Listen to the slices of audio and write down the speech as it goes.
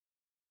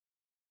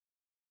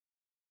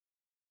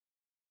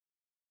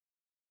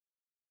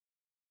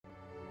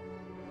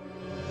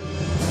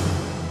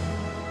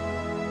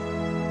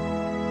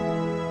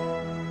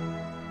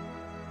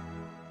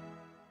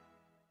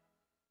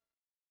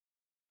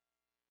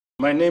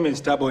My name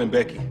is Thabo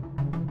Mbeki,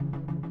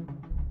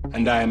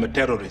 and I am a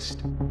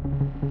terrorist.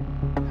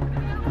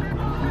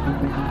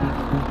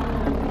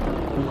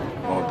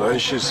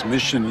 Audacious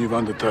mission you've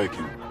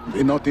undertaken.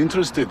 We're not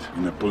interested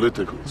in a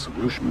political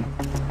solution.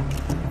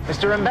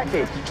 Mr.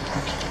 Mbeki,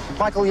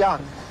 Michael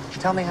Young,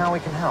 tell me how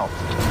we can help.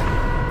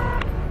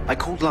 I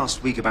called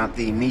last week about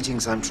the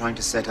meetings I'm trying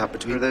to set up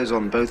between those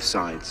on both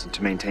sides.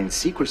 To maintain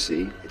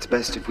secrecy, it's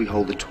best if we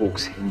hold the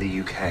talks in the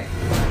UK.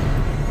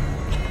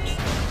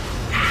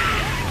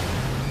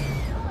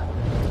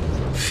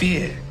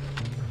 Fear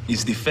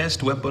is the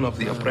first weapon of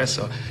the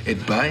oppressor.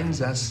 It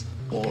binds us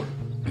all.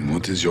 And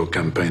what is your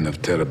campaign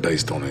of terror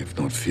based on, if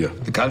not fear?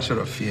 The culture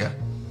of fear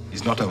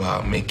is not of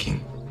our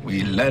making.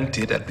 We learnt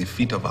it at the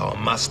feet of our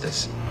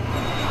masters.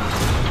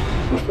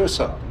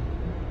 Professor,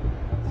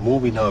 the more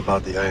we know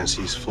about the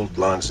ANC's fault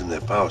lines in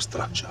their power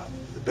structure,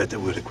 the better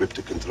we're equipped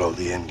to control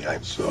the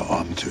endgame. So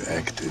I'm to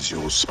act as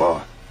your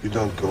spy? You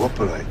don't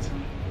cooperate.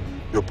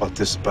 Your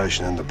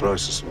participation in the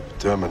process will be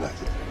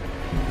terminated.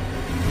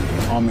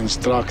 I'm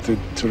instructed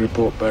to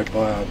report back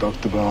via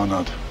Dr.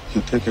 Barnard.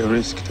 You take a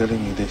risk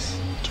telling me this.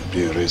 It would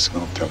be a risk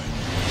not telling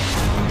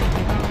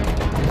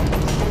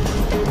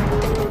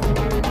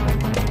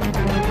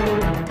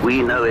you.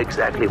 We know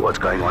exactly what's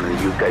going on in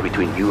the UK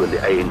between you and the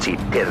ANC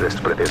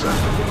terrorist, Professor.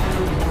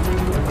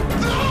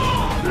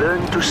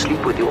 Learn to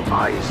sleep with your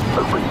eyes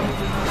open.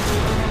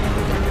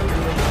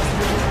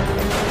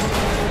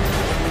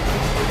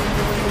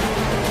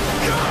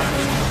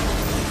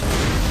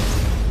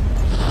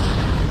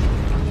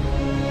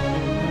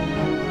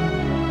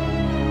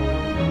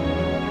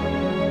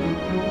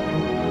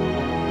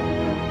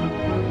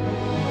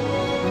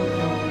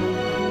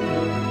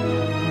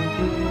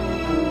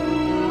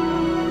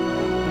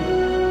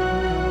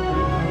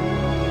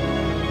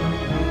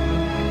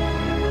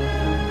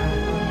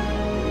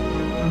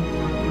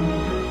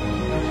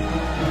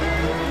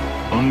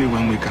 Only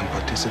when we can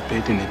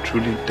participate in a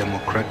truly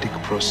democratic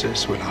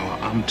process will our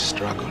armed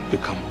struggle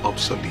become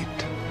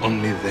obsolete.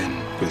 Only then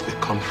will the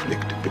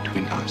conflict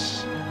between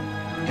us